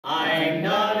I'm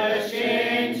not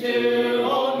ashamed to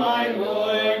hold my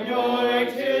Lord, nor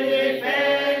to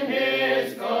defend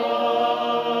his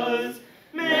cause.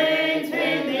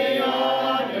 Maintain the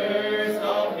honors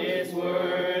of his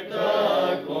word,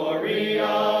 the glory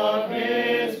of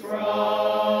his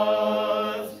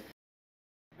cross.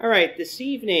 All right, this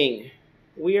evening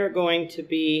we are going to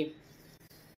be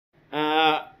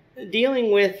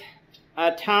dealing with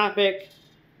a topic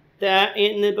that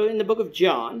in the book of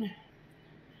John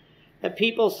that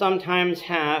people sometimes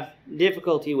have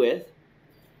difficulty with,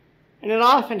 and it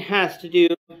often has to do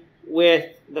with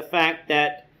the fact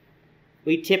that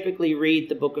we typically read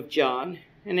the book of John,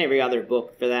 and every other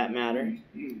book for that matter,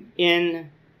 in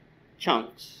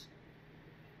chunks.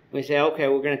 We say, okay,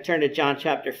 we're going to turn to John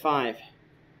chapter 5,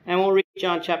 and we'll read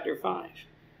John chapter 5.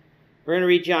 We're going to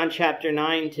read John chapter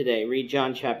 9 today. Read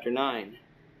John chapter 9.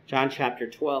 John chapter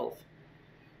 12.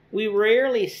 We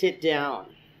rarely sit down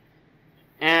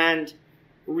and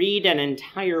read an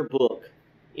entire book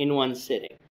in one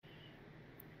sitting.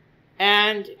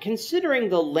 And considering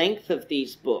the length of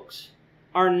these books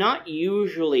are not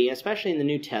usually, especially in the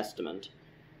New Testament,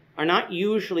 are not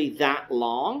usually that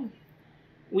long,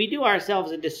 we do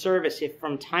ourselves a disservice if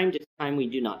from time to time we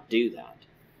do not do that.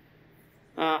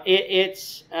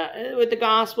 With the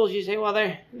Gospels, you say, well,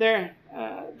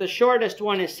 the shortest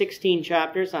one is 16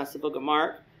 chapters. That's the book of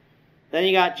Mark. Then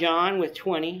you got John with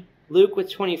 20, Luke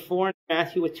with 24, and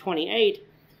Matthew with 28.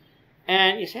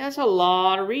 And you say, that's a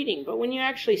lot of reading. But when you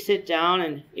actually sit down,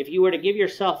 and if you were to give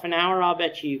yourself an hour, I'll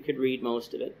bet you could read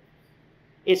most of it.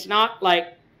 It's not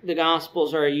like the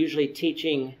Gospels are usually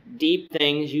teaching deep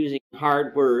things using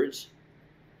hard words.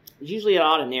 It's usually a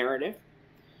lot of narrative.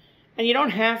 And you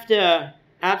don't have to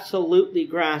absolutely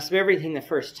grasp everything the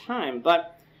first time,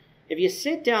 but if you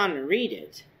sit down and read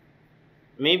it,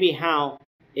 maybe how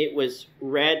it was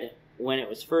read when it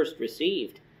was first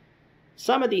received,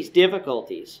 some of these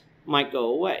difficulties might go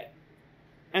away.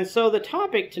 And so the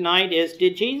topic tonight is,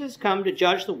 did Jesus come to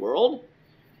judge the world,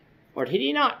 or did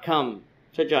he not come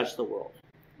to judge the world?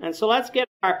 And so let's get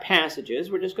our passages.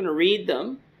 We're just going to read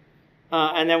them,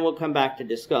 and then we'll come back to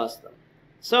discuss them.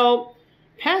 So,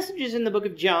 passages in the book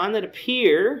of John that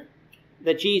appear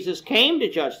that Jesus came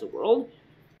to judge the world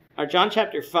are John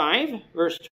chapter 5,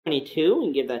 verse 22,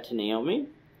 and give that to Naomi,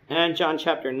 and John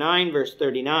chapter 9, verse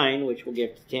 39, which we'll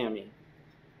give to Tammy.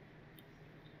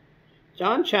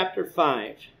 John chapter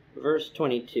 5, verse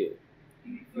 22.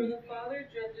 For the Father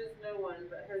judges no one,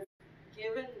 but has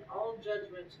given all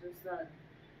judgment to the Son.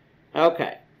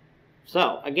 Okay.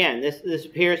 So, again, this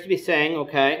appears to be saying,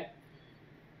 okay,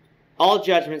 all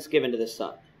judgments given to the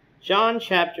Son. John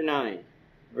chapter 9,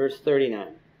 verse 39.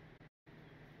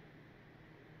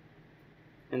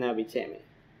 And that'll be Tammy.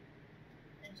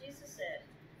 And Jesus said,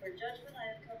 for judgment I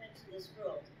have come into this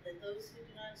world, that those who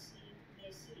do not see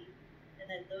may see, and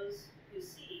that those who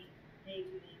see may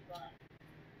be blind.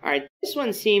 All right, this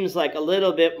one seems like a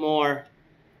little bit more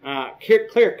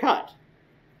clear cut.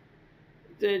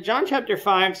 John chapter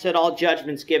 5 said all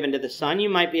judgments given to the Son. You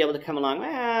might be able to come along,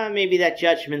 maybe that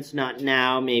judgment's not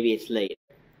now, maybe it's later.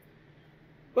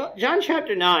 Well, John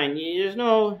chapter 9, there's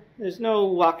no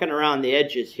walking around the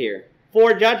edges here.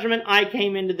 For judgment I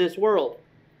came into this world.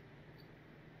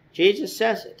 Jesus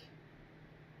says it.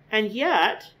 And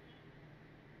yet,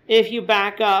 if you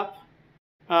back up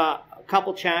a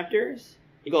couple chapters,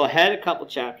 you go ahead a couple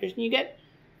chapters, and you get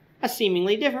a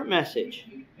seemingly different message.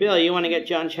 Bill, you want to get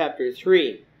John chapter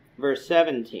 3, verse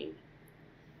 17.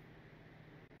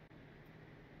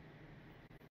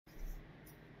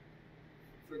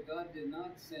 For God did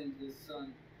not send his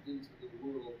Son into the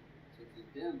world to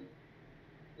condemn it,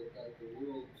 but that the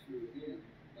world through him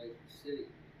might be saved.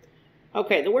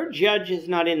 Okay, the word judge is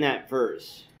not in that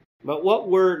verse, but what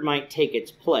word might take its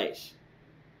place?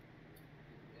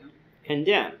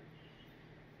 Condemn.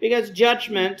 Because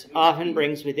judgment often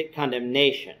brings with it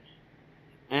condemnation.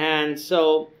 And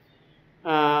so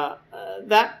that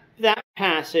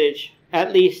passage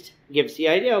at least gives the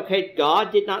idea, okay,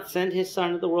 God did not send his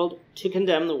Son to the world to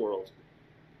condemn the world,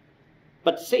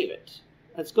 but to save it.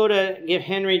 Let's go to give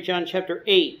Henry John chapter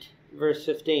 8, verse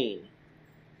 15.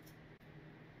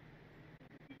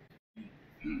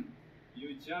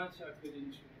 You judge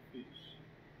according to the flesh.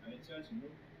 I judge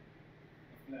not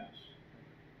the flesh.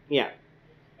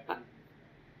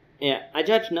 Yeah, I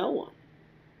judge no one.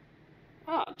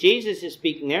 Oh, Jesus is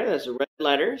speaking there. There's the red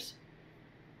letters.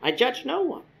 I judge no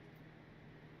one.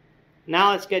 Now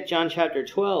let's get John chapter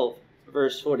 12,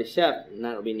 verse 47, and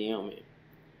that'll be Naomi.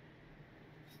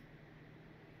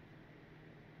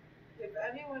 If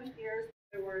anyone hears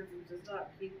my words and does not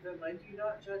keep them, I do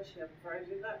not judge him, for I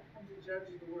did not come to judge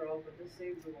the world, but to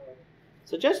save the world.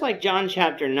 So just like John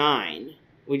chapter 9,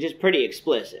 which is pretty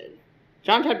explicit,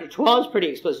 John chapter 12 is pretty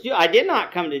explicit. I did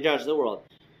not come to judge the world.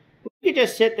 We could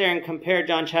just sit there and compare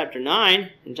John chapter 9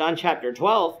 and John chapter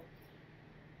 12,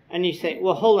 and you say,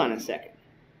 well, hold on a second.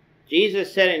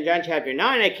 Jesus said in John chapter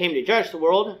 9, I came to judge the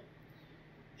world.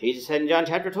 Jesus said in John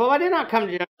chapter 12, I did not come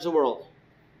to judge the world.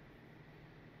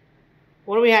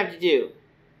 What do we have to do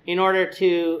in order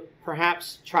to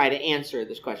perhaps try to answer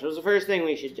this question? What's the first thing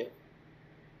we should do?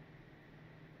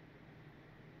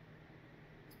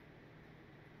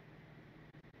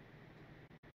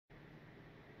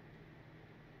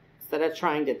 Instead of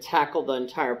trying to tackle the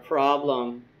entire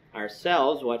problem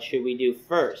ourselves, what should we do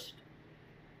first?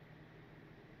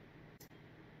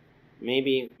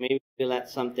 Maybe we let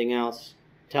something else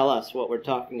tell us what we're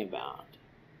talking about.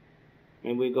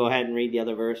 Maybe we go ahead and read the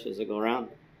other verses that go around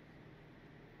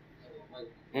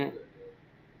it.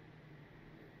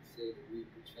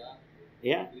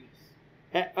 Yeah.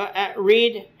 Yeah.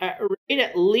 Read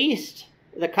at least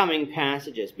the coming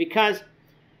passages, because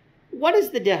what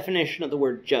is the definition of the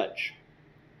word judge?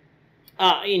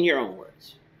 In your own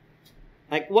words.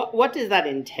 Like, what does that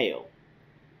entail?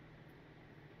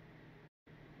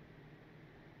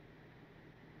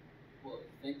 Well,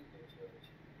 think of a judge.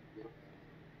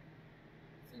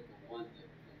 Think of one that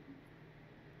can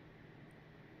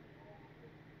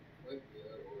whip you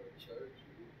or charge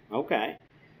you. Okay.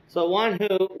 So one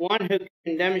who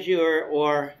condemns you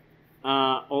or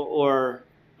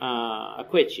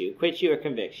acquits you or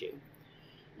convicts you.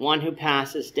 One who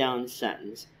passes down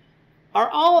sentence.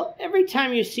 Every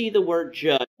time you see the word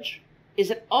judge,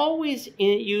 is it always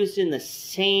used in the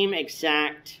same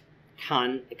exact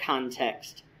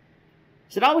context?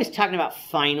 Is it always talking about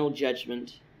final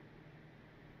judgment?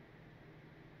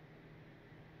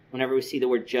 Whenever we see the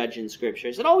word judge in Scripture,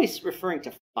 is it always referring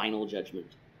to final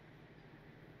judgment?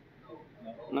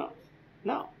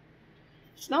 No.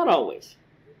 It's not always.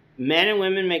 Men and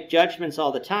women make judgments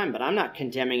all the time, but I'm not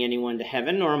condemning anyone to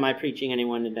heaven, nor am I preaching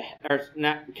anyone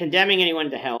not condemning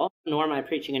anyone to hell, nor am I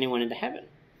preaching anyone into heaven.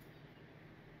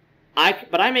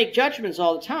 But I make judgments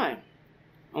all the time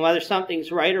on whether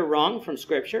something's right or wrong from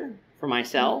Scripture, for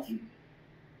myself.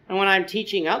 And when I'm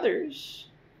teaching others,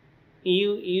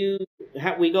 we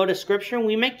go to Scripture and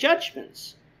we make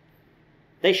judgments.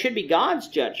 They should be God's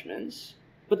judgments,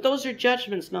 but those are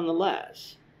judgments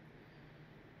nonetheless.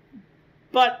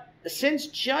 But since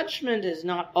judgment is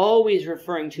not always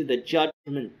referring to the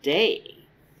judgment day,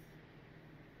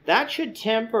 that should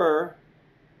temper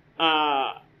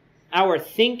our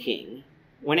thinking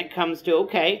when it comes to,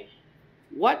 okay,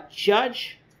 what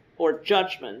judge or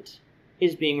judgment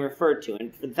is being referred to?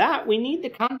 And for that, we need the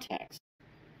context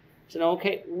to know,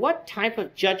 okay, what type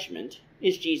of judgment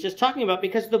is Jesus talking about?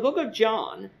 Because the book of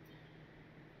John,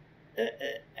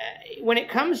 when it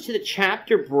comes to the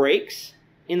chapter breaks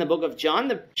in the book of John,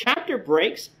 the chapter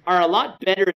breaks are a lot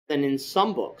better than in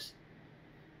some books.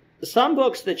 Some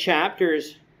books, the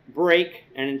chapters break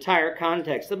an entire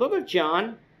context. The book of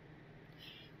John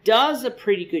does a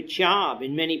pretty good job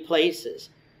in many places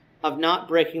of not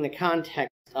breaking the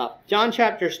context up. John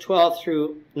chapters 12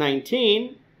 through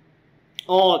 19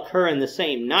 all occur in the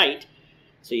same night,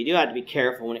 so you do have to be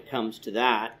careful when it comes to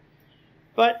that.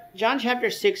 But John chapter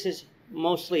 6 is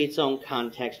mostly its own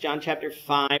context. John chapter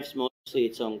 5 is mostly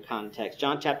its own context.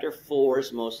 John chapter 4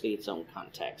 is mostly its own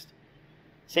context.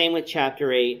 Same with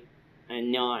chapter 8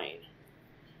 and 9.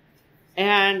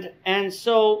 And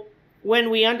so when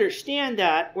we understand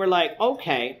that, we're like,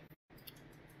 okay,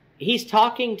 he's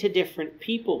talking to different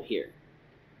people here.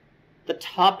 The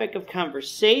topic of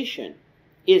conversation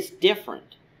is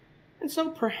different. And so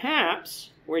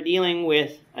perhaps we're dealing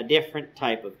with a different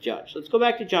type of judge. Let's go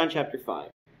back to John chapter 5.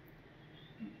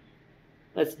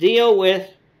 Let's deal with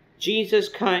Jesus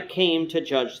came to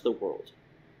judge the world.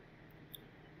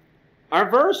 Our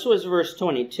verse was verse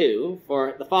 22,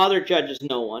 for the Father judges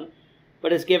no one,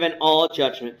 but has given all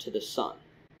judgment to the Son.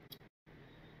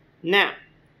 Now,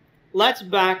 let's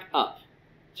back up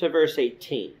to verse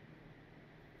 18.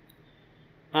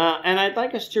 And I'd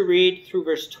like us to read through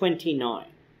verse 29.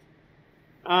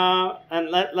 And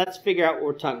let's figure out what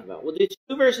we're talking about. We'll do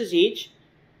 2 verses each.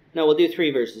 No, we'll do 3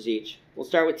 verses each. We'll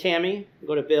start with Tammy,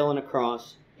 go to Bill and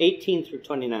across, 18 through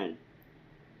 29.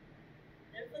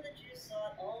 Therefore the Jews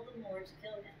sought all the more to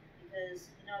kill him, because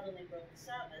he not only broke the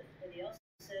Sabbath, but he also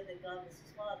said that God was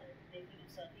his Father, making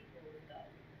himself equal with God.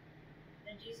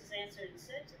 Then Jesus answered and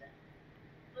said to them,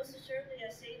 Most assuredly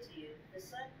I say to you, the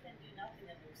Son can do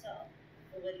nothing of himself,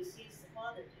 but what he sees the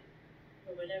Father do.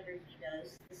 For whatever he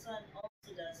does, the Son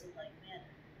also does in like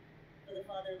manner. For the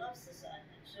Father loves the Son,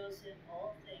 and shows him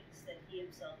all things that he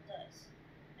himself does.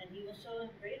 and he will show him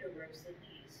greater works than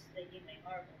these, that ye may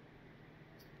marvel.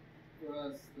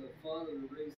 For as the Father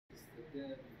raises the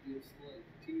dead and gives life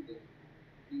to them,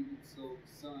 even so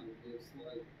the Son gives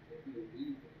life to whom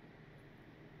he will.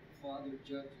 The Father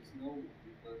judges no one,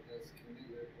 but has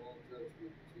committed all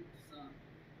judgment to the Son.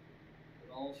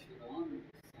 But all should honor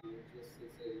the Son just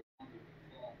as they honor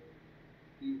the Father.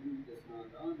 He who does not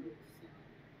honor the Son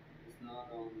does not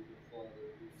honor the Father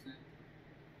who sent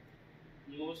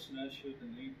him. Most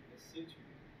assuredly, I say to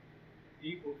you,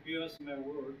 he who hears my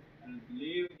word and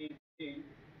believes in him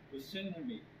who sent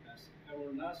me has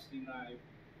everlasting life,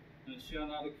 and shall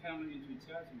not come into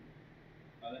judgment,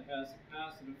 but has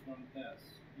passed from death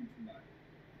into life.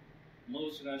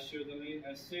 Most assuredly,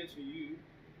 I say to you,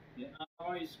 the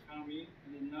hour is coming,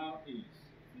 and now is,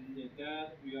 when the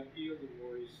dead will hear the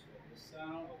voice of the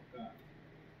Son of God,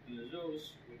 and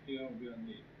those who hear will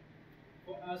live.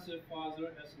 For as the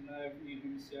Father has life in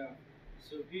himself,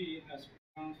 so he has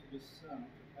granted the Son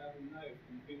to have life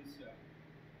in himself.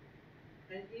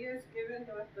 And he has given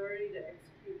him authority to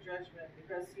execute judgment,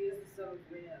 because he is the Son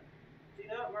of Man. Do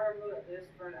not marvel at this,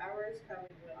 for an hour is coming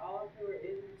when all who are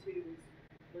in the tombs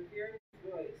will hear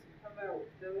his voice and come out,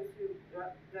 those who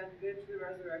have done good to the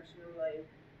resurrection of life,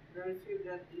 and those who have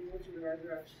done evil to the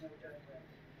resurrection of judgment.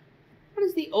 What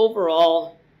is the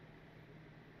overall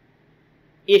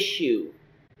issue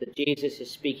that Jesus is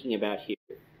speaking about here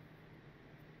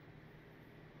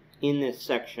in this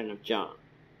section of John?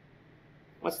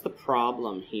 What's the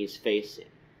problem he's facing?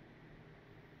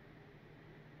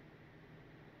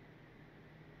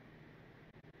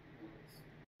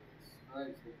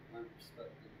 Scribes would not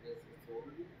respect his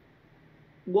authority.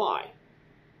 Why?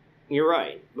 You're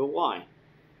right, but why?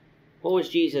 What was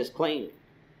Jesus claiming?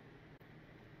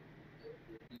 That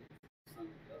would be the Son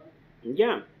of God.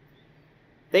 Yeah.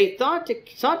 They sought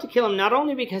to kill him not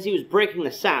only because he was breaking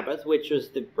the Sabbath, which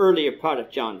was the earlier part of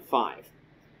John 5,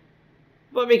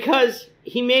 but because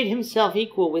he made himself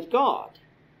equal with God.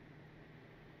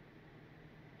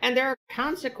 And there are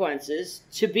consequences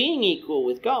to being equal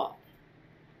with God.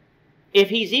 If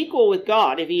he's equal with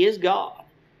God, if he is God,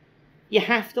 you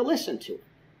have to listen to him.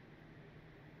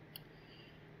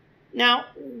 Now,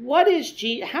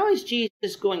 how is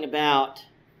Jesus going about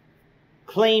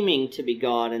claiming to be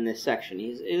God in this section?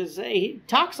 He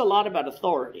talks a lot about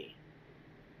authority.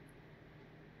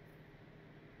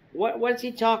 What's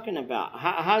he talking about?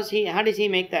 How does he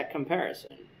make that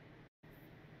comparison?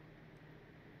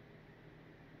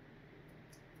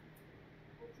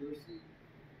 Well, first he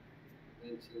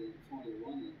mentioned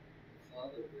 21 that the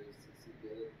Father raises the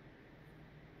dead,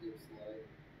 gives life,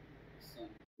 the Son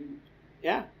gives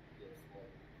Yeah.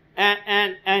 life.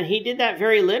 And he did that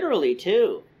very literally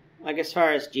too. Like as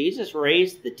far as Jesus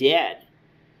raised the dead.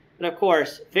 But of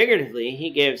course, figuratively, he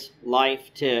gives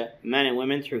life to men and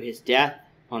women through his death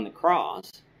on the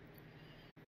cross.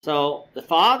 So the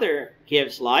Father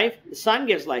gives life, the Son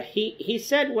gives life. He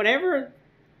said, whatever,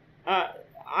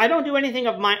 I don't do anything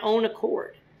of my own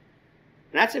accord.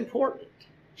 And that's important.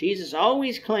 Jesus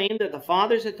always claimed that the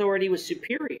Father's authority was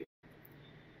superior.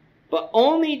 But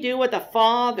only do what the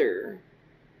Father,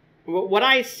 what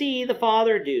I see the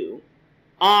Father do,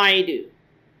 I do.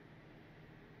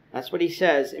 That's what he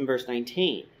says in verse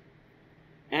 19.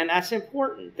 And that's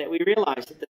important that we realize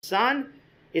that the Son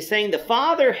is saying the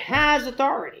Father has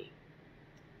authority.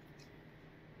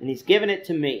 And he's given it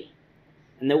to me.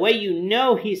 And the way you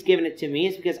know he's given it to me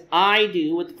is because I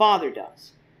do what the Father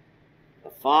does. The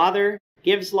Father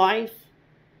gives life,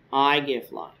 I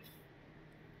give life.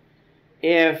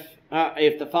 If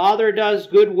the Father does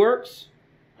good works,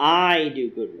 I do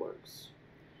good works.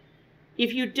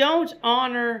 If you don't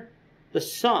honor the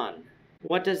Son,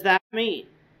 what does that mean?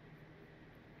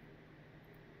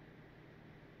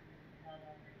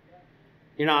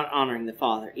 You're not honoring the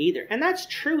Father either. And that's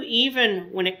true even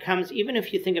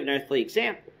if you think of an earthly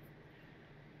example.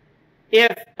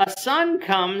 If a son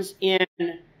comes in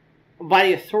by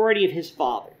the authority of his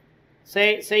father,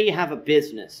 say you have a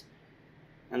business,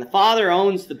 and the father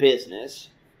owns the business,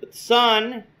 but the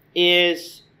son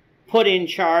is put in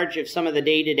charge of some of the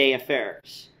day-to-day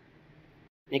affairs.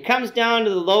 And he comes down to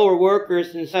the lower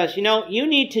workers and says, you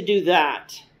need to do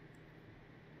that.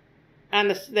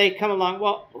 And they come along,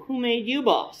 well, who made you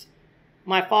boss?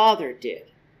 My father did.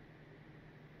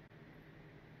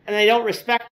 And they don't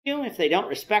respect you. If they don't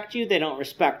respect you, they don't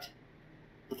respect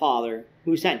the Father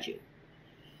who sent you.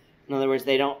 In other words,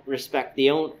 they don't respect the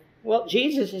owner. Well,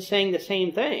 Jesus is saying the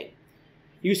same thing.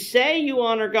 You say you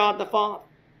honor God the Father,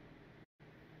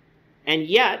 and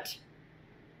yet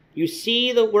you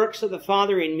see the works of the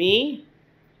Father in me,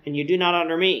 and you do not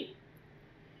honor me.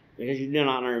 Because you do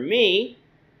not honor me,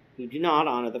 who do not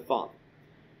honor the Father.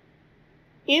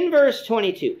 In verse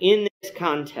 22, in this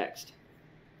context,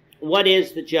 what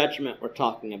is the judgment we're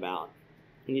talking about?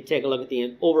 When you take a look at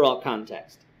the overall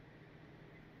context.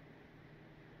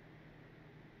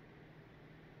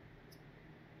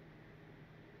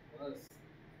 Well, I was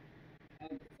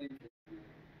kind of thinking that,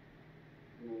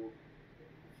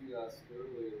 if you asked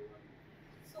earlier when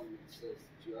someone says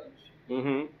judge,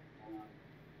 Mm-hmm. it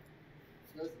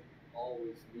doesn't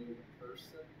always mean a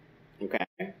person.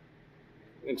 Okay.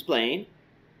 Explain.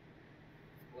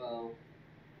 Well,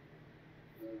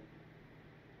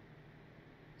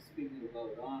 speaking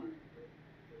about honor,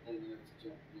 but then you have to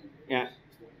jump into Yeah. verse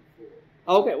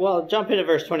 24. Okay, well, jump into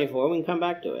verse 24. We can come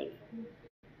back to it.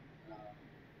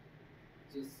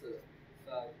 Just the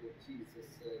fact that Jesus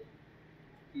said,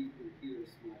 "He who hears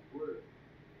my word,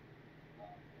 and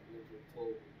never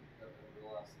told of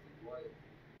everlasting life,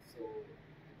 so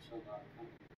it shall not come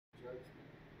to judgment."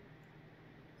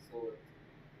 So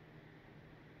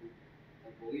I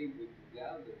believe we can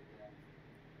gather that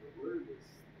the word is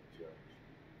the judge.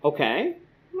 Okay.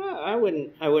 Well, I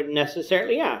wouldn't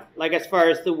necessarily, yeah. Like as far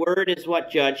as the word is what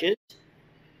judges,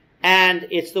 and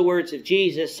it's the words of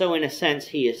Jesus, so in a sense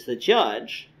he is the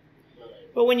judge.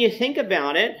 But when you think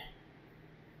about it,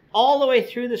 all the way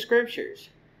through the scriptures,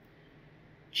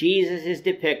 Jesus is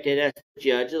depicted as the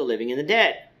judge of the living and the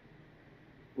dead.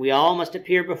 We all must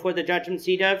appear before the judgment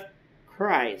seat of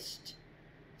Christ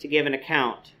to give an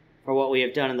account for what we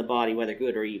have done in the body, whether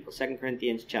good or evil. 2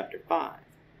 Corinthians chapter 5.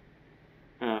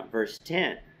 Verse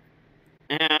 10.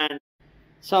 And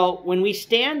so when we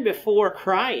stand before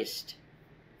Christ,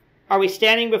 are we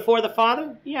standing before the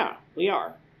Father? Yeah, we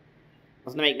are.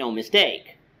 Let's make no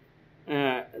mistake.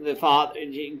 The Father,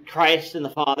 Christ and the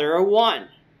Father are one.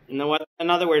 In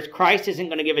other words, Christ isn't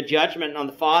going to give a judgment on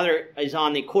the Father is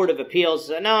on the court of appeals.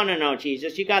 No,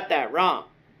 Jesus, you got that wrong.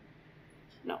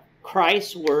 No.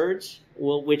 Christ's words,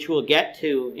 which we'll get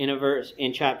to in a verse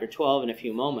in chapter 12 in a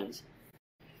few moments,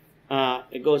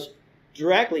 it goes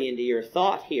directly into your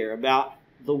thought here about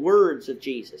the words of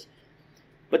Jesus.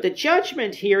 But the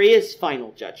judgment here is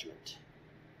final judgment.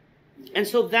 And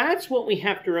so that's what we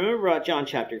have to remember about John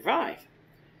chapter 5.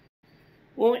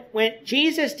 When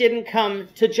Jesus didn't come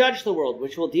to judge the world,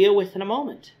 which we'll deal with in a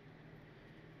moment.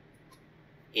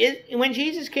 When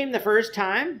Jesus came the first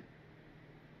time,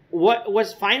 what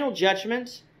was final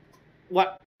judgment?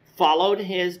 What followed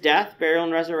his death, burial,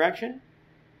 and resurrection?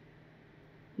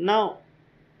 No.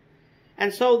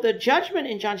 And so the judgment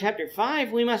in John chapter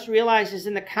 5, we must realize, is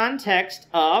in the context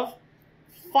of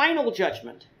final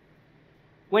judgment.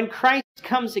 When Christ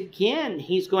comes again,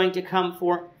 he's going to come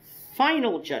for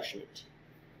final judgment.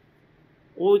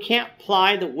 Well, we can't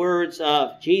apply the words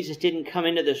of Jesus didn't come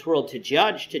into this world to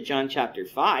judge to John chapter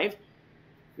 5,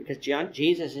 because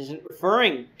Jesus isn't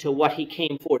referring to what he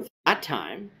came for that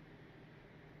time.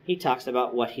 He talks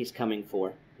about what he's coming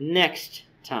for next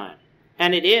time.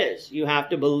 And it is. You have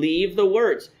to believe the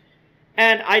words.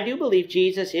 And I do believe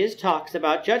Jesus talks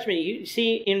about judgment. You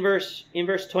see in verse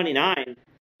 29,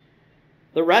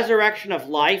 the resurrection of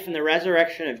life and the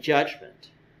resurrection of judgment.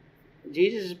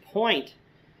 Jesus' point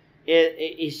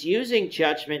is using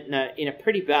judgment in a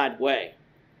pretty bad way.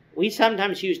 We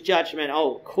sometimes use judgment,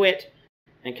 quit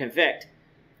and convict.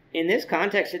 In this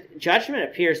context, judgment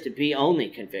appears to be only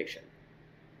conviction.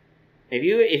 If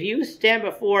you stand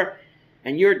before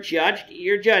and you're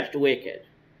judged wicked.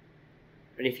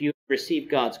 But if you receive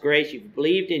God's grace, you've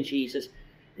believed in Jesus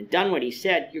and done what he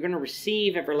said, you're going to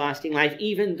receive everlasting life,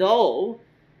 even though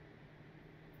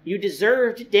you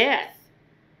deserved death.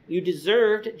 You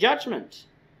deserved judgment.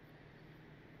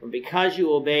 But because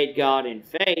you obeyed God in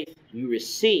faith, you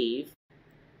receive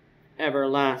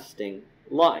everlasting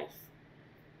life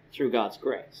through God's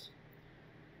grace.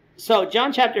 So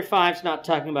John chapter 5 is not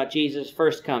talking about Jesus'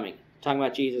 first coming. It's talking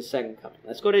about Jesus' second coming.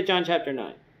 Let's go to John chapter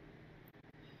 9.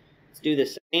 Let's do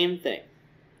the same thing.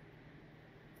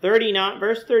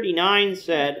 Verse 39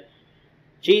 said,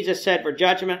 Jesus said, "For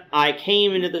judgment I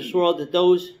came into this world, that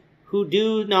those who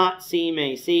do not see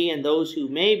may see, and those who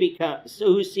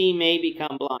see may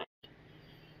become blind."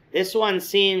 This one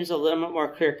seems a little bit more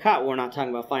clear-cut. We're not talking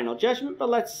about final judgment, but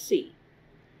let's see.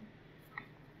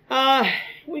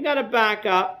 We got to back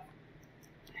up,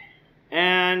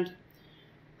 and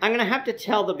I'm going to have to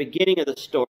tell the beginning of the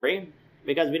story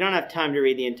because we don't have time to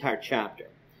read the entire chapter.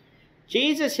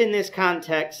 Jesus in this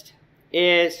context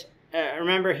is,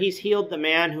 remember, he's healed the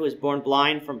man who was born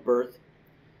blind from birth.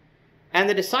 And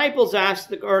the disciples asked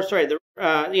the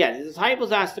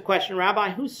disciples asked the question, "Rabbi,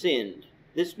 who sinned,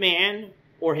 this man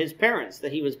or his parents,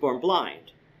 that he was born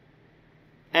blind?"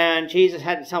 And Jesus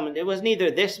had to tell them it was neither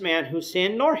this man who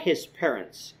sinned nor his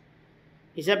parents,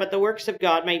 He said, but the works of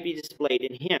God may be displayed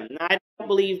in him. Now, I don't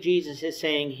believe Jesus is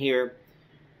saying here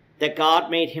that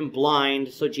God made him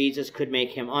blind so Jesus could make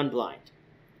him unblind.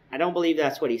 I don't believe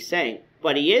that's what he's saying.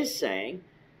 But he is saying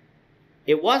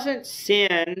it wasn't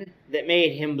sin that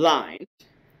made him blind,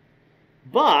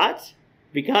 but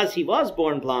because he was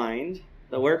born blind,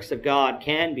 the works of God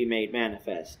can be made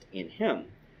manifest in him.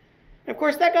 Of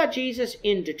course, that got Jesus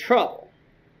into trouble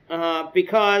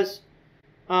because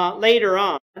later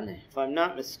on, if I'm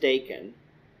not mistaken,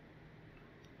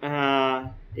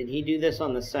 did he do this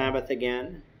on the Sabbath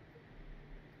again?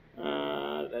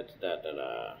 Yeah,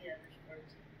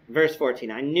 Verse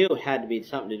 14. I knew it had to be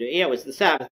something to do. Yeah, it was the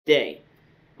Sabbath day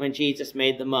when Jesus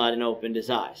made the mud and opened his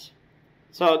eyes.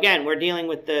 So again, we're dealing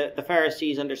with the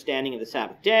Pharisees' understanding of the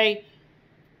Sabbath day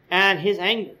and his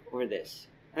anger over this.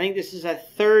 I think this is a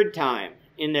third time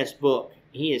in this book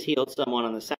he has healed someone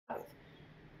on the Sabbath.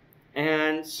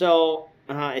 And so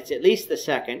it's at least the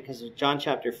second, because John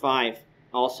chapter 5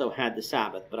 also had the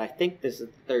Sabbath. But I think this is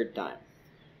the third time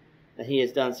that he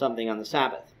has done something on the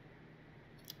Sabbath.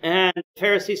 And the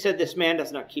Pharisees said, this man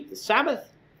does not keep the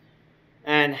Sabbath.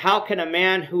 And how can a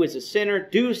man who is a sinner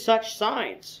do such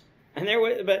signs? And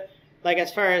but like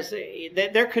as far as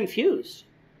they're confused.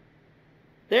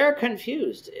 They're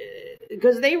confused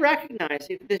because they recognize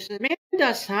if this man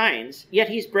does signs, yet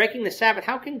he's breaking the Sabbath.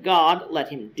 How can God let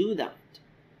him do that?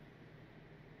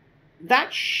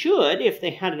 That should, if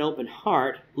they had an open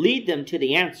heart, lead them to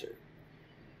the answer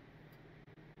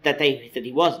that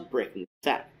he wasn't breaking the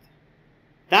Sabbath.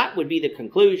 That would be the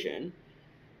conclusion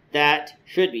that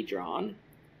should be drawn,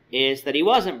 is that he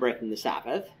wasn't breaking the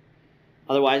Sabbath.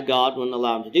 Otherwise, God wouldn't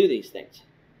allow him to do these things.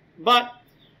 But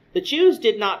the Jews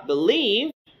did not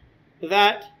believe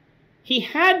that he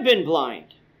had been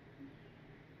blind.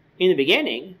 In the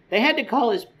beginning, they had to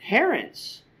call his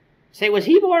parents. Say, was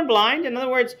he born blind? In other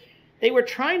words, they were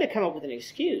trying to come up with an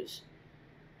excuse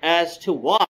as to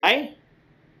why,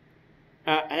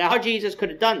 how Jesus could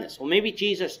have done this. Well, maybe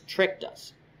Jesus tricked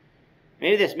us.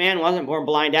 Maybe this man wasn't born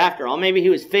blind after all. Maybe he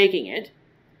was faking it.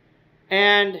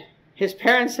 And his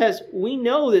parents says, we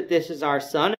know that this is our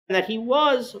son and that he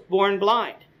was born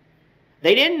blind.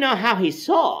 They didn't know how he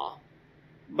saw,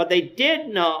 but they did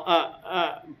know,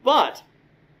 but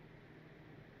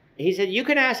he said, you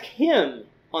can ask him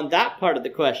on that part of the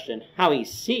question, how he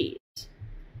sees.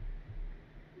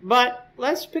 But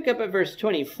let's pick up at verse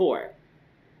 24.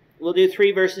 We'll do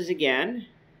 3 verses again.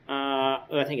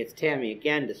 I think it's Tammy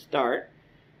again to start.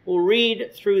 We'll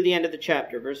read through the end of the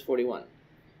chapter, verse 41.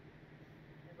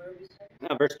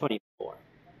 No, verse 24.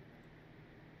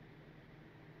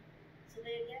 So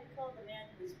they again called the man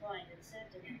who was blind and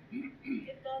said to him,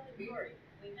 give God the glory.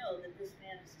 We know that this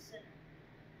man is a sinner.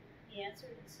 He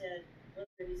answered and said,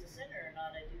 whether he's a sinner or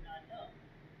not, I do not know.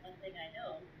 One thing I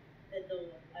know, that though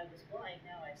I was blind,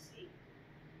 now I see.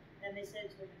 Then they said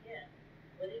to him again,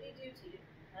 what did he do to you?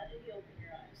 How did he open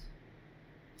your eyes?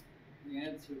 He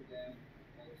answered them,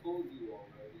 I told you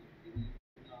already, and you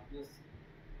did not listen.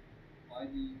 Why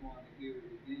do you want to hear it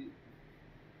again?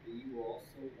 Do you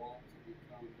also want to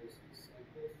become his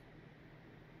disciples?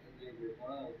 And they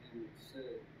reviled him and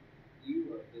said,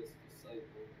 you are his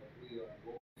disciple, but we are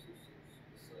Moses'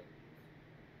 disciples.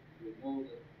 We know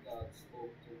that God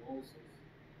spoke to Moses.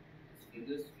 As for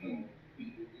this fellow,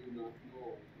 we do not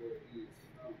know where he is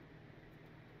from.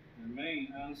 The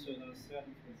man answered and said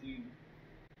to them,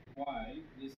 why,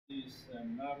 this is a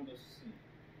marvelous thing,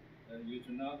 that you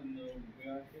do not know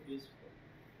where he is from.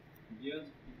 Yet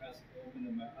he has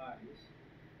opened my eyes.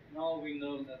 Now we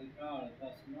know that God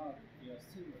does not hear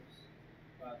sinners,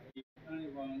 but if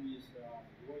anyone is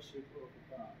a worshipper of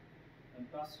God and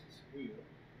does his will,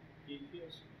 he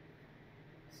hears him.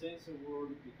 Since the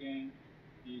world began,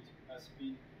 it has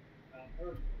been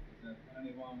unheard of that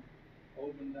anyone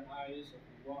opened the eyes of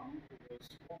one who was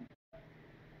born blind.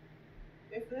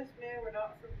 If this man were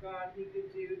not from God, he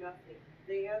could do nothing.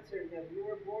 They answered him, you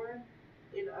were born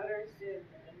in utter sin,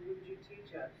 and would you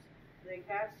teach us? They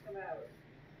cast him out.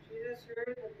 Jesus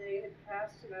heard that they had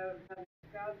cast him out, and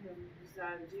having found him, he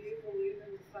said, do you believe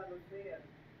in the Son of Man?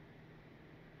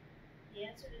 He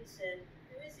answered and said,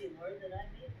 who is he, Lord, that I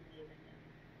may believe in him?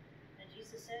 And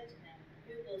Jesus said to him,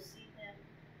 you will see him,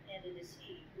 and it is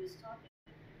he who is talking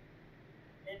with you.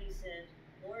 Then he said,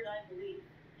 Lord, I believe,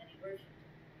 and he worshipped him.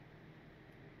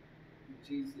 And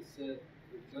Jesus said,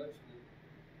 for judgment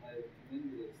I have come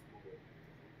into this world,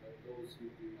 that those who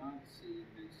do not see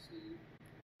may see,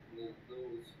 and that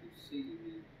those who see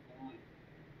may be blind.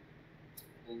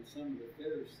 Then some of the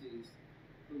Pharisees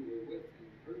who were with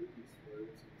him heard these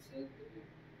words and said to him,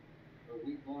 are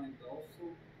we blind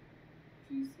also?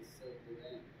 Jesus said to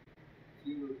them, if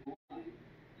you were blind,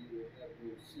 you have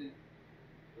no sin.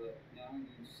 But now you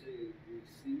say,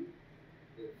 receive,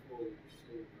 therefore your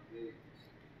sin remains.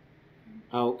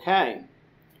 Okay.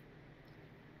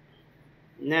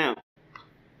 Now,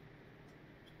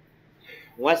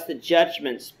 what's the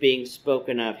judgments being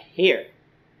spoken of here?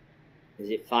 Is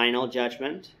it final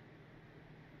judgment?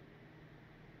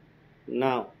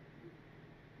 No.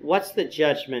 What's the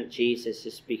judgment Jesus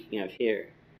is speaking of here?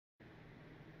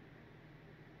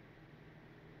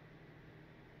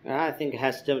 I think it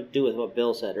has to do with what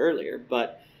Bill said earlier,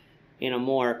 but in a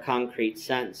more concrete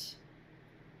sense.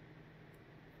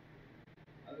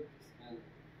 I just kind of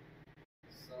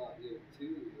saw here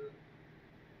too that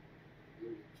the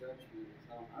judgment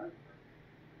is on our part.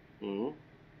 Mm-hmm.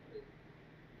 Like,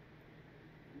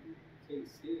 in the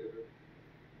case here,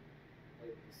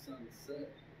 like the sun set,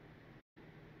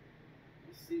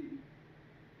 you see,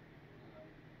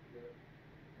 that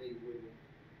they wouldn't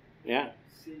Yeah.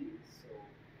 see, so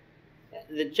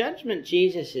The judgment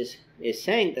Jesus is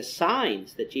saying, the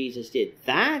signs that Jesus did,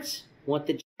 that's what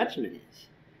the judgment is.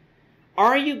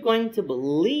 Are you going to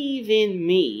believe in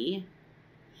me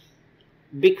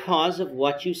because of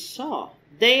what you saw?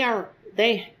 They have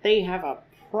a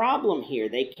problem here.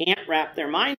 They can't wrap their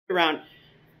minds around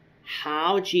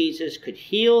how Jesus could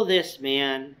heal this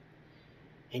man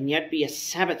and yet be a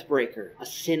Sabbath breaker, a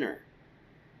sinner.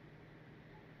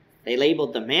 They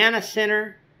labeled the man a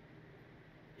sinner.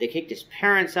 They kicked his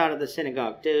parents out of the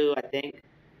synagogue too, I think.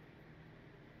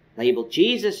 Labeled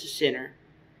Jesus a sinner.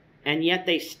 And yet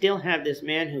they still have this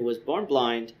man who was born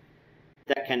blind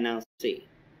that can now see.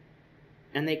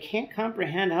 And they can't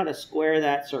comprehend how to square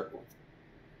that circle.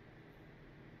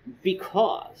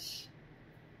 Because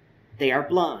they are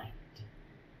blind.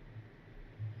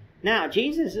 Now,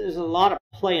 Jesus, there's a lot of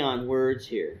play on words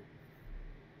here.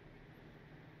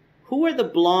 Who are the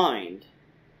blind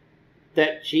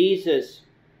that Jesus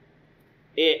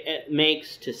it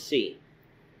makes to see?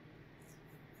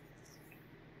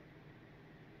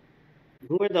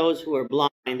 Who are those who are blind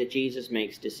that Jesus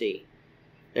makes to see?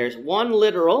 There's one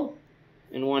literal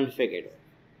and one figurative.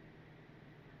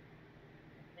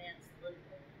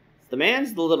 The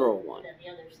man's the literal one. And the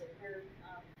others that were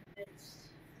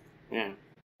convinced Yeah.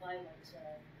 by what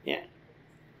Yeah.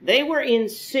 They were in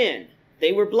sin.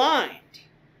 They were blind.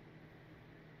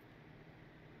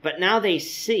 But now they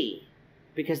see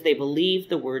because they believe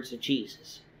the words of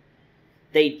Jesus.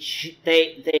 They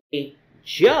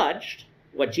judged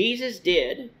what Jesus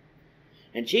did,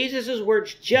 and Jesus'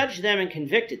 words judged them and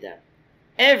convicted them.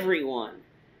 Everyone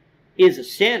is a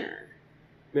sinner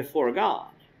before God.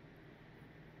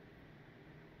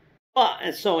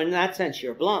 And so in that sense,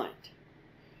 you're blind.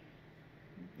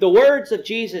 The words of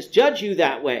Jesus judge you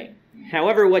that way.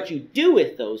 However, what you do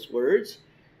with those words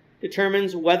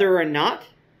determines whether or not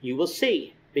you will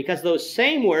see. Because those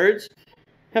same words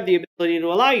have the ability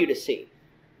to allow you to see.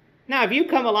 Now, if you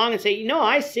come along and say,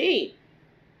 I see.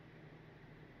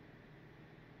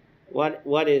 What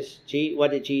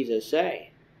did Jesus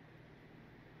say?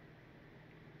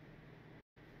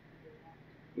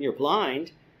 You're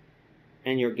blind,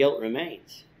 and your guilt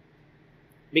remains.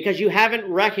 Because you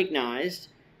haven't recognized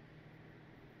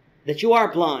that you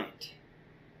are blind.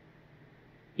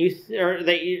 You think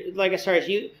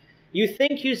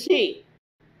you see.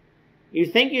 You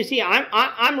think you see.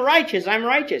 I'm righteous. I'm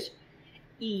righteous.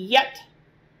 Yet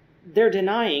they're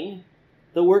denying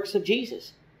the works of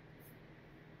Jesus.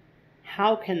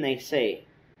 How can they say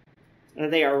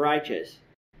that they are righteous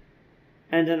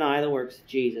and deny the works of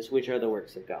Jesus, which are the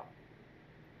works of God?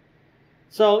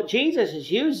 So Jesus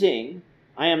is using,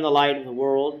 I am the light of the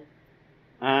world,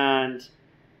 and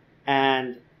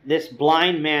this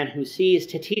blind man who sees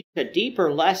to teach a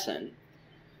deeper lesson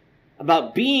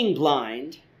about being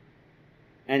blind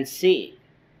and seeing.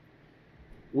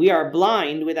 We are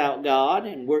blind without God,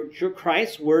 and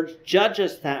Christ's words judge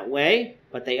us that way,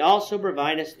 but they also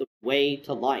provide us the way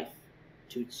to life,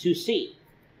 to see.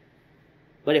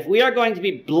 But if we are going to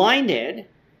be blinded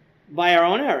by our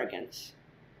own arrogance,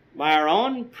 by our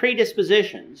own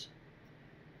predispositions,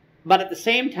 but at the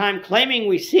same time claiming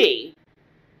we see,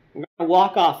 we're going to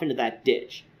walk off into that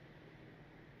ditch.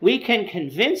 We can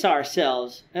convince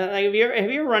ourselves, have you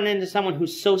ever run into someone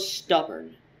who's so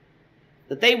stubborn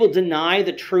that they will deny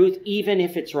the truth even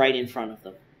if it's right in front of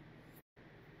them?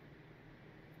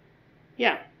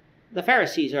 Yeah, the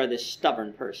Pharisees are this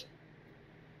stubborn person.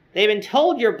 They've been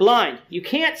told you're blind. You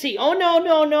can't see. Oh,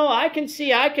 no, I can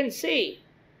see.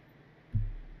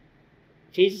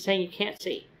 Jesus is saying you can't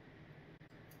see.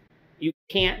 You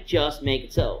can't just make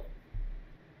it so.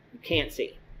 You can't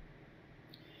see.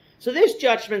 So this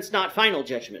judgment's not final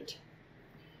judgment.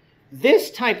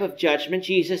 this type of judgment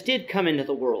Jesus did come into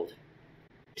the world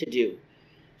to do,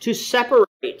 to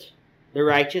separate the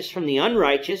righteous from the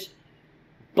unrighteous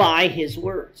by his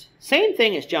words. Same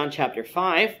thing as John chapter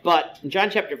 5, but in John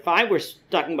chapter 5 we're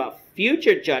talking about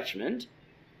future judgment,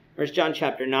 whereas John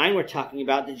chapter 9 we're talking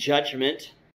about the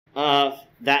judgment of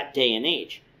that day and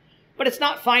age. But it's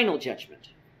not final judgment,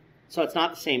 so it's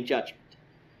not the same judgment.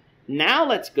 Now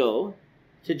let's go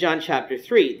to John chapter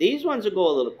 3. These ones will go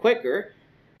a little quicker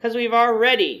because we've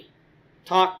already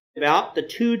talked about the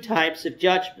two types of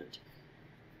judgment.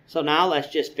 So now let's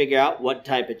just figure out what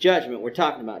type of judgment we're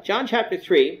talking about. John chapter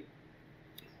 3,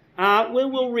 we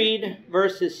will read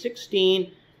verses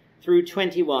 16 through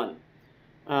 21.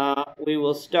 We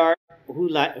will start, who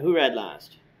read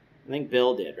last? I think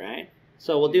Bill did, right?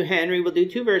 So we'll do Henry, we'll do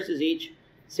 2 verses each,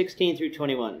 16 through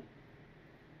 21.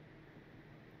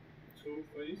 2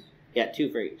 for each? Yeah,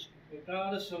 2 for each. For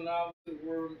God so loved the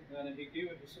world that he gave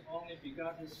his only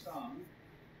begotten Son,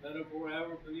 that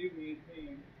whoever believes in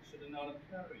him should not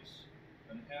perish,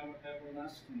 but have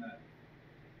everlasting life.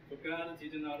 For God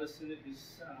did not send his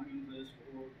Son into this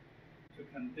world to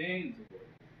condemn the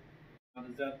world,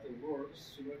 but that the world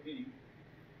through him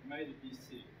might be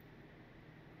saved.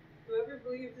 Whoever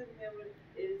believes in him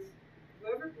is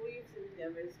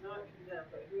not condemned,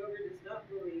 but whoever does not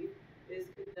believe is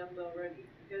condemned already,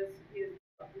 because he has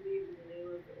not believed in the name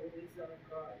of the only Son of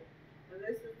God. And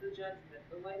this is the judgment.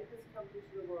 The light has come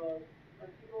into the world,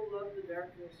 and people love the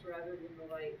darkness rather than the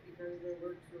light, because their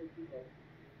works were evil.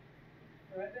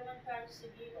 For everyone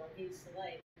practicing evil hates the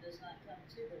light and does not come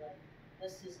to the light,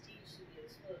 lest his deeds should be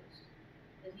exposed.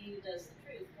 But he who does the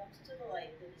truth comes to the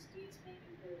light, that his deeds may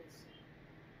be clearly seen,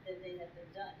 that they have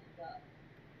been done in God.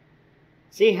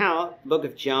 See how the book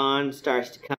of John starts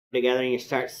to come together and you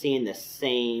start seeing the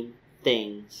same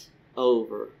things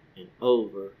over and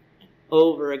over and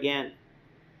over again.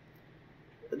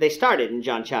 They started in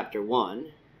John chapter 1,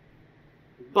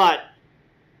 but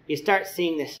you start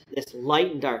seeing this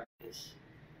light and darkness,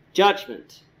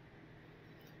 judgment.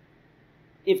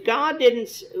 If God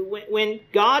didn't, when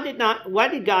God did not, why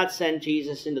did God send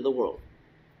Jesus into the world?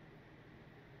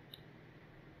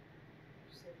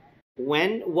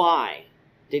 Why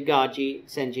did God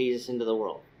send Jesus into the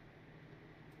world?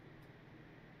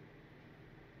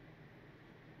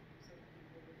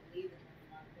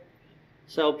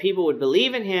 So people would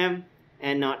believe in him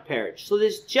and not perish. So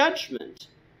this judgment,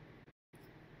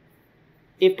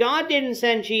 if God didn't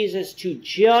send Jesus to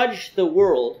judge the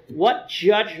world, what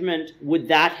judgment would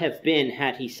that have been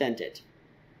had he sent it?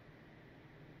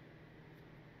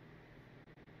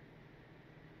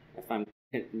 If I'm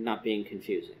not being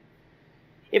confusing.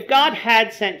 If God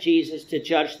had sent Jesus to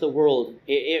judge the world,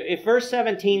 if verse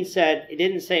 17 said, it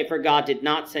didn't say for God did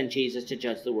not send Jesus to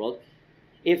judge the world.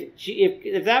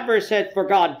 If that verse said for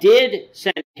God did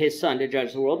send his Son to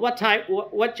judge the world, what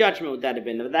judgment would that have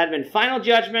been? Would that have been final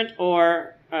judgment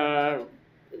or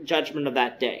judgment of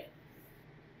that day?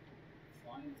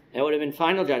 That would have been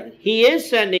final judgment. He is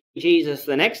sending Jesus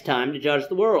the next time to judge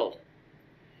the world.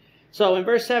 So in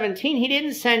verse 17, he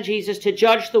didn't send Jesus to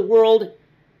judge the world.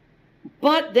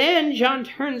 But then John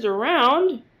turns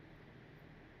around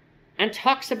and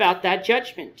talks about that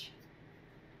judgment.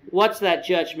 What's that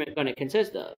judgment going to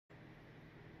consist of?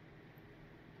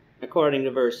 According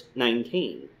to verse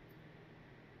 19.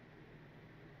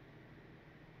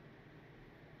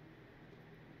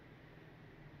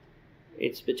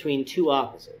 It's between two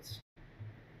opposites.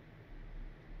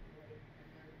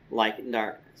 Light and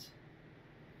darkness.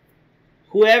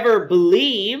 Whoever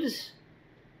believes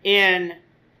in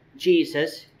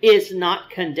Jesus is not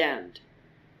condemned.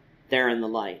 They're in the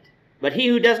light. But he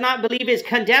who does not believe is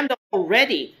condemned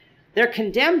already. They're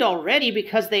condemned already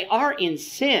because they are in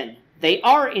sin. They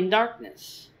are in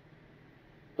darkness.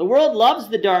 The world loves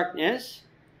the darkness,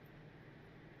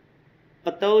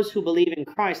 but those who believe in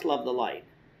Christ love the light.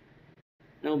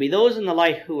 And it will be those in the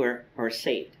light who are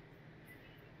saved.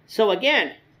 So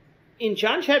again, in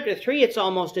John chapter 3, it's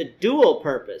almost a dual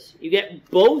purpose. You get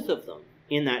both of them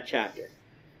in that chapter.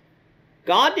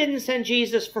 God didn't send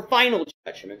Jesus for final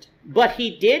judgment, but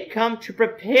he did come to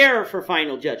prepare for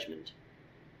final judgment.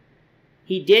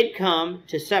 He did come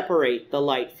to separate the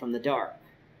light from the dark.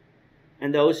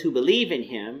 And those who believe in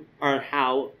him are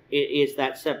how it is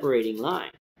that separating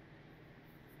line.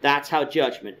 That's how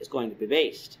judgment is going to be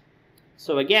based.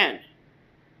 So again,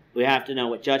 we have to know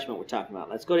what judgment we're talking about.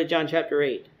 Let's go to John chapter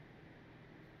 8.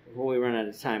 Before we run out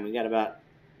of time, we got about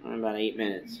 8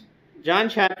 minutes. John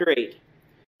chapter 8.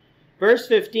 Verse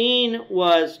 15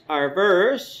 was our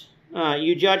verse.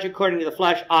 You judge according to the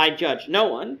flesh, I judge no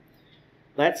one.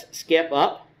 Let's skip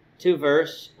up to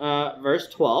verse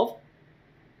 12.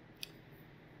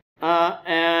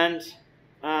 and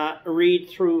read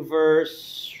through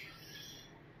verse...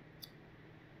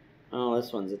 Oh,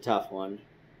 this one's a tough one.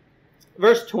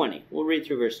 Verse 20. We'll read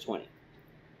through verse 20.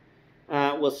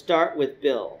 We'll start with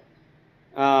Bill.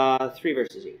 3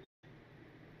 verses each.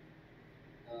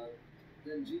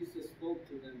 Then Jesus spoke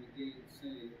to them again,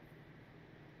 saying,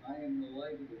 I am the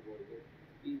light of the world.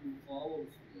 He who follows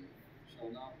me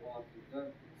shall not walk in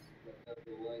darkness, but have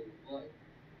the light of life.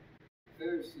 The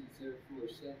Pharisees therefore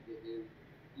said to him,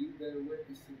 You bear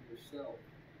witness of yourself.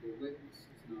 Your witness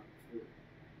is not true.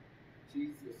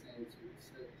 Jesus answered and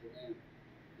said to them,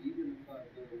 Even if I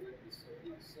bear witness of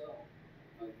myself,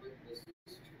 my witness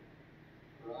is true.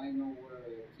 For I know where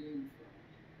I came from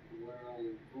and where I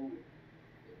am going.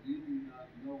 But you do not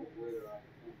know where I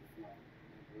come from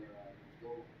and where I am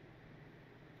going.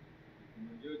 你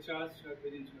们就家出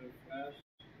决定成为 flesh，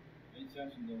 没家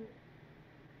成的我。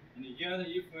你家的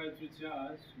衣服还住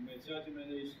家，没家就没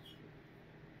的意思出。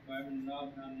I have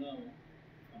not known,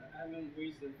 but I am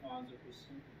with the Father who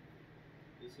sent me.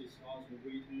 This is also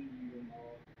written in your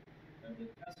law, that the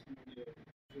testimony of the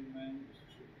true man is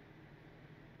true.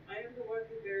 I am the one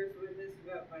who bears witness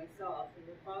about myself, and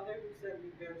the Father who sent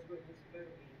me bears witness about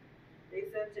me. They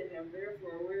said to him,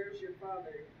 Therefore, where is your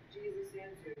Father? Jesus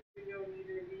answered, You know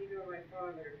neither me nor my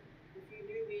Father. If you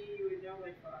knew me, you would know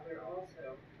my Father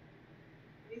also.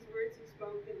 These words he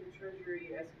spoke in the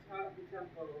treasury as he taught the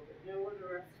temple, but no one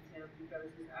arrested him because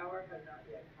his hour had not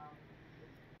yet come.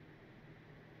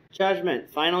 Judgment.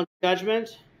 Final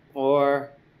judgment,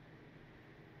 or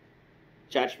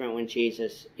judgment when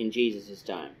in Jesus'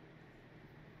 time.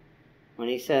 When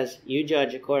he says, You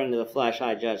judge according to the flesh,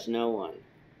 I judge no one.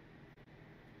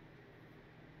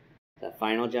 Is that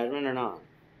final judgment or not?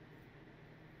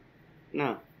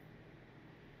 No.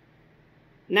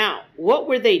 Now, what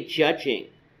were they judging?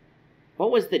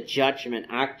 What was the judgment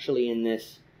actually in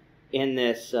this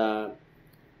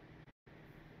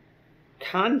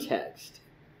context?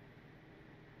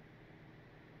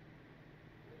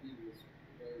 He was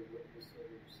bearing witness of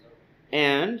himself.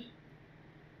 And,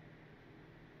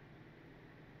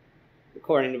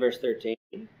 according to verse 13,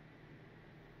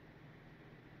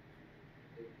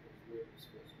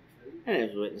 and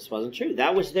his witness wasn't true.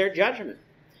 That was their judgment.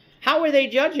 How were they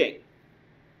judging?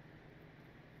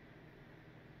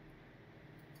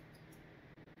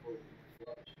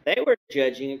 They were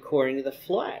judging according to the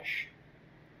flesh.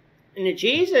 And to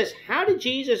Jesus, how did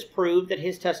Jesus prove that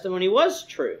his testimony was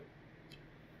true?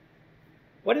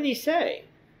 What did he say?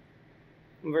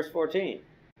 In verse 14.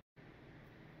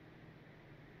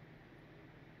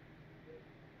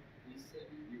 He said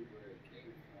he knew where it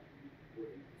came from and where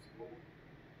he was going.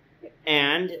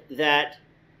 And that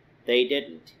they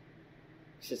didn't.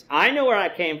 He says, I know where I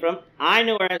came from. I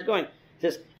know where I was going. He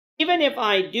says, even if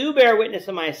I do bear witness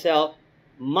of myself,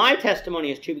 my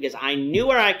testimony is true because I knew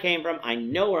where I came from. I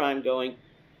know where I'm going.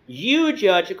 You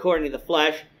judge according to the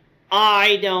flesh.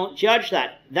 I don't judge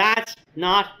that. That's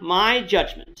not my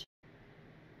judgment.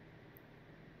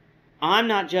 I'm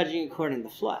not judging according to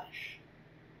the flesh.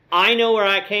 I know where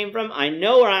I came from. I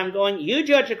know where I'm going. You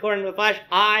judge according to the flesh.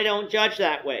 I don't judge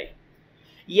that way.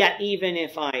 Yet even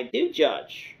if I do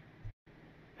judge,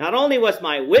 not only was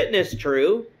my witness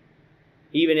true,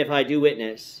 even if I do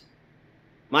witness,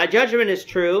 my judgment is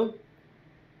true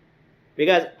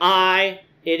because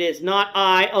it is not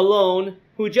I alone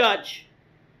who judge,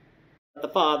 but the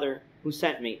Father who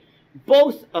sent me.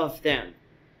 Both of them.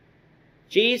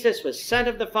 Jesus was sent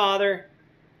of the Father.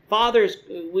 Fathers,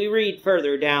 we read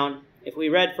further down. If we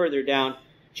read further down,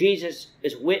 Jesus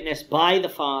is witnessed by the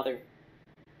Father.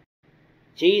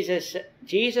 Jesus,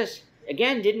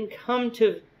 again, didn't come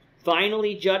to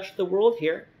finally judge the world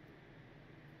here.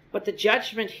 But the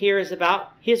judgment here is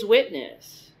about his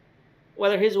witness,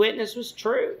 whether his witness was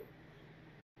true.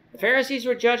 The Pharisees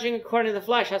were judging according to the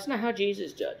flesh. That's not how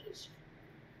Jesus judges.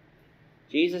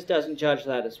 Jesus doesn't judge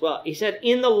that as well. He said,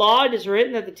 in the law it is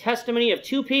written that the testimony of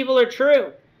two people are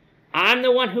true. I'm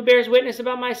the one who bears witness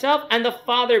about myself, and the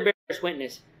Father bears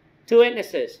witness. Two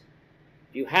witnesses.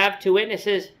 If you have two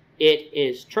witnesses, it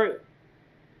is true.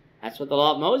 That's what the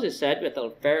law of Moses said, but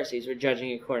the Pharisees were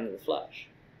judging according to the flesh.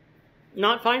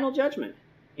 Not final judgment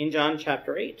in John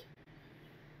chapter 8.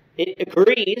 It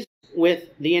agrees with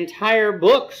the entire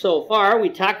book so far. We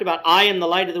talked about I am the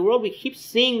light of the world. We keep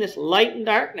seeing this light and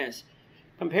darkness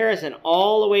comparison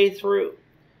all the way through.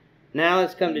 Now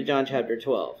let's come to John chapter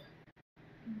 12.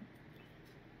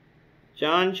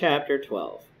 John chapter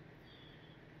 12.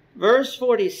 Verse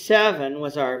 47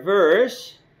 was our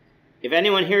verse. If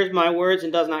anyone hears my words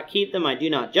and does not keep them, I do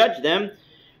not judge them.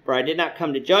 For I did not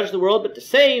come to judge the world, but to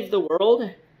save the world.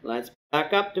 Let's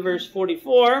back up to verse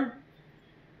 44.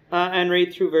 and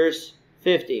read through verse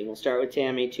 50. We'll start with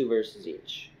Tammy, 2 verses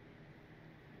each.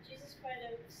 Jesus cried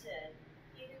out and said,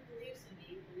 He who believes in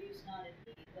me believes not in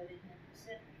me, but in him who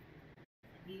sent me.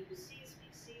 And he who sees me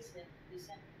sees him who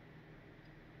sent me.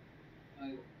 I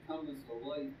have come as a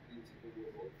light into the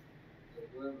world, that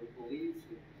whoever believes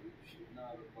in me should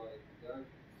not abide in darkness.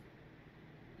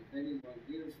 If anyone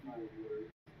hears my word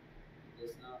and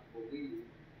does not believe,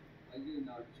 I do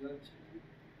not judge him,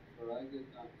 for I did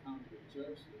not come to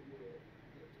judge the world,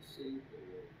 but to save the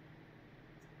world.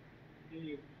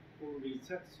 He who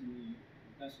rejects me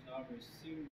has not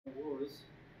received the words,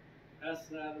 as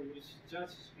that which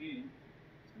judges him.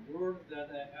 The word that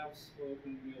I have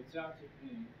spoken will judge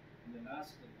him in the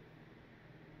last day.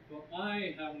 For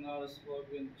I have not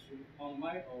spoken on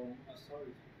my own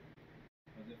authority,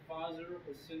 but the Father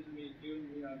who sent me gave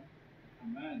me a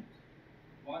command,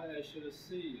 what I should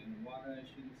say and what I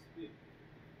should speak.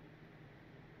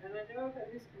 And I know that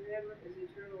his commandment is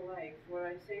eternal life. What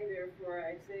I say, therefore,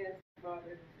 I say as the Father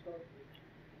has told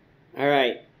me. All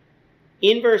right.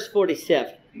 In verse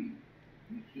 47,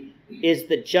 is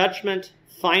the judgment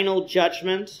final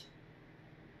judgment?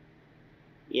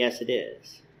 Yes, it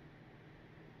is.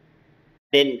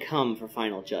 I didn't come for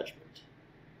final judgment.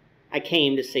 I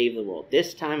came to save the world.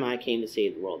 This time I came to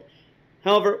save the world.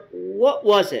 However, what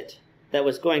was it that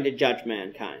was going to judge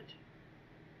mankind?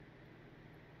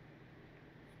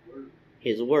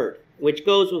 His word, which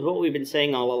goes with what we've been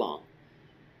saying all along.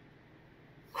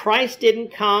 Christ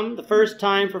didn't come the first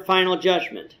time for final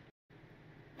judgment,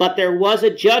 but there was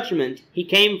a judgment he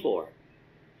came for.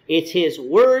 It's his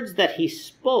words that he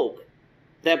spoke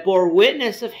that bore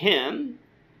witness of him.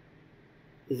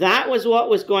 That was what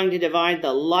was going to divide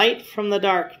the light from the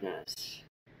darkness.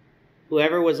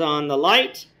 Whoever was on the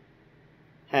light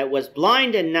was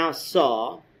blind and now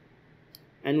saw,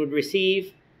 and would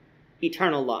receive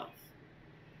eternal life.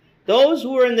 Those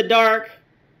who were in the dark,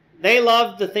 they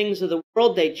loved the things of the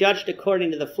world. They judged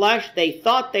according to the flesh. They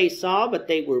thought they saw, but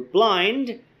they were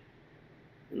blind.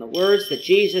 And the words that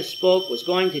Jesus spoke was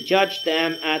going to judge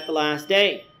them at the last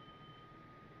day.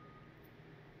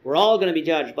 We're all going to be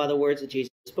judged by the words that Jesus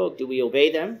spoke. Do we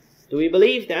obey them? Do we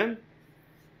believe them?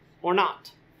 Or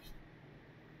not?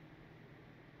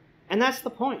 And that's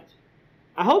the point.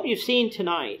 I hope you've seen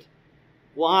tonight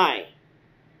why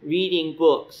reading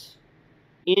books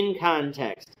in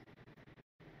context,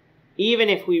 even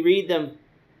if we read them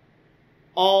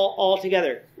all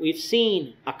together, we've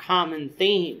seen a common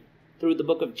theme through the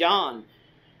book of John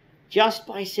just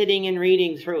by sitting and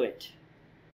reading through it.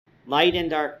 Light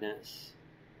and darkness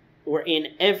were in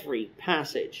every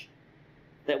passage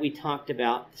that we talked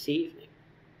about this evening.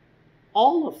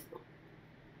 All of them.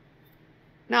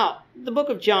 Now, the book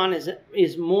of John is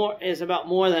about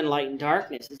more than light and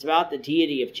darkness. It's about the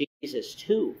deity of Jesus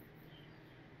too.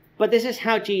 But this is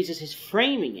how Jesus is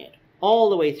framing it all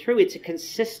the way through. It's a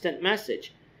consistent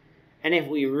message. And if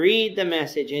we read the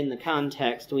message in the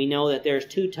context, we know that there's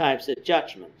two types of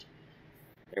judgment.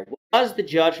 There was the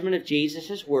judgment of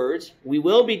Jesus' words. We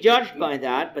will be judged by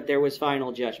that, but there was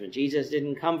final judgment. Jesus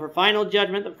didn't come for final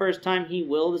judgment the first time. He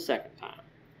will the second time.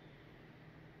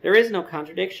 There is no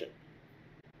contradiction.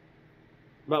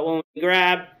 But when we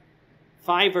grab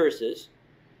 5 verses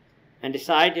and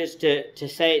decide just to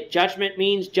say judgment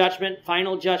means judgment,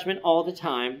 final judgment all the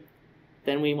time,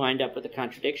 then we wind up with a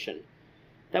contradiction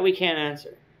that we can't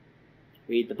answer.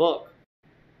 Read the book,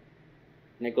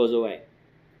 and it goes away.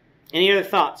 Any other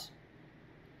thoughts?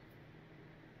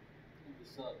 I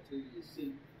just thought too, you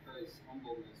see Christ's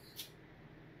humbleness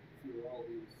through all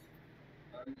these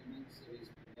arguments that he's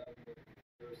been having with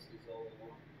the Pharisees all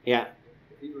along. Yeah.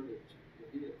 If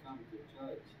he had come to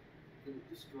judge, he could have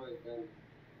destroyed them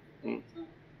at that time.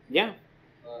 Yeah.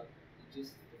 But he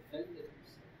just defended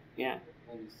himself. Yeah.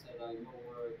 When he said, I know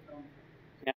where I come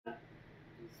from. Yeah.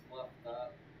 He's left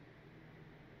that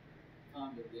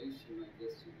condemnation, I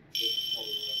guess you could say,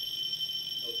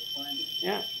 till the planet.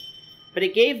 Yeah. But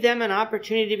it gave them an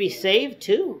opportunity to be saved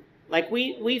too. Like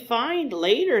we find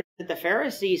later that the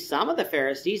Pharisees, some of the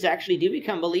Pharisees actually do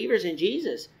become believers in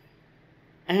Jesus.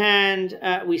 And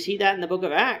we see that in the book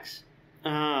of Acts.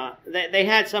 They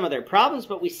had some of their problems,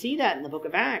 but we see that in the book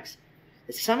of Acts.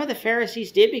 That some of the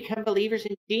Pharisees did become believers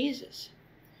in Jesus.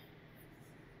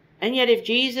 And yet if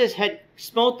Jesus had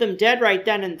smote them dead right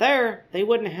then and there, they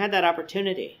wouldn't have had that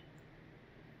opportunity.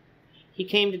 He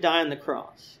came to die on the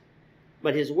cross.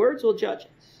 But his words will judge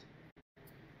us.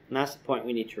 And that's the point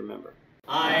we need to remember.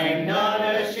 I'm not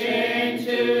ashamed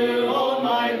to own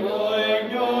my Lord.